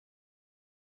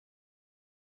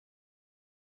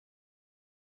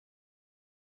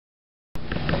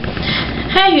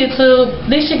Hey YouTube,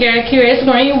 this your girl Curious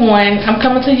Green 1. I'm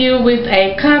coming to you with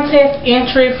a contest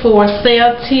entry for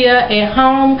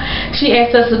Sellteaathome. She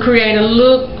asked us to create a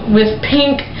look with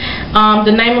pink. The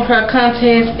name of her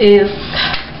contest is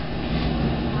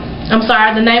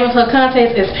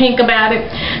Pink About It.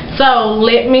 So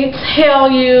let me tell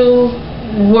you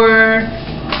where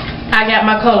I got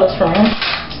my colors from.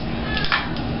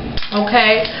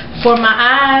 Okay, for my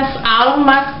eyes, all of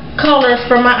my colors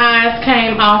for my eyes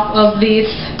came off of this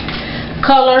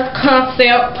Color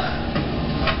Concept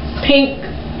pink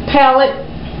palette.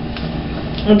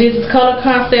 This is Color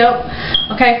Concept.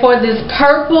 Okay, for this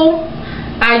purple,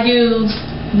 I used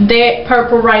that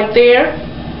purple right there.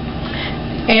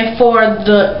 And for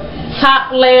the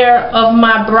top layer of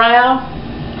my brow,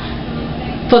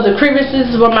 for the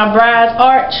crevices where my brows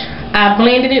arch, I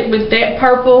blended it with that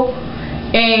purple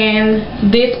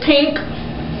and this pink.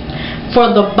 For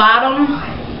the bottom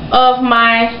of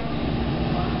my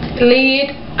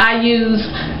lid, I use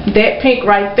that pink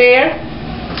right there.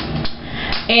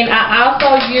 And I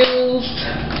also used,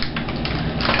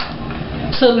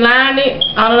 to line it,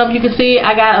 I don't know if you can see it,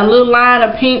 I got a little line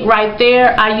of pink right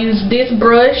there. I used this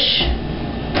brush.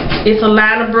 It's a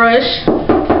liner brush.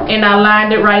 And I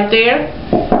lined it right there.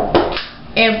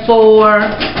 And for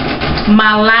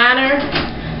my liner,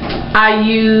 I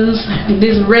used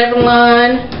this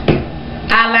Revlon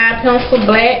eyeliner pencil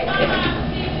black,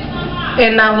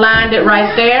 and I lined it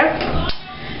right there.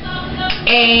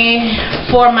 And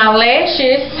for my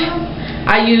lashes,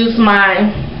 I used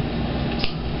my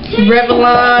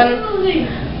Revlon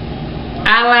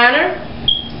eyeliner.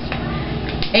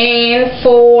 And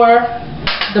for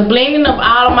the blending of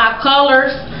all of my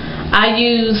colors, I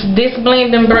used this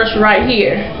blending brush right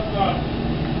here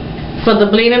for the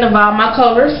blending of all my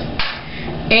colors.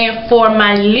 And for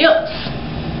my lips,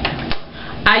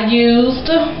 I used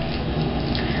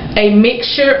a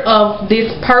mixture of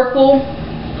this purple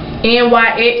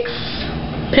NYX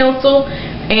pencil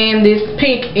and this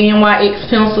pink NYX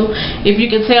pencil. If you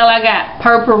can tell, I got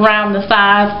purple around the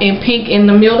sides and pink in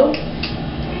the middle.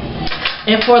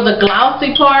 And for the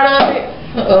glossy part of it,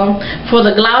 for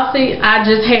the glossy, I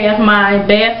just have my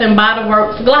Bath and Body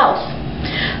Works gloss.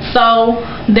 So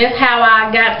that's how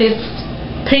I got this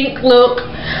pink look,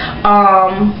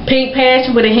 pink patch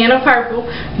with a hint of purple,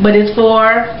 but it's for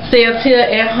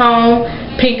Sellteaathome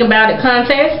Pink About It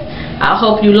contest. I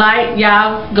hope you like.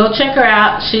 Y'all go check her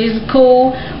out. She's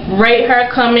cool. Rate her,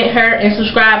 comment her, and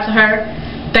subscribe to her.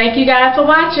 Thank you guys for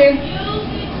watching.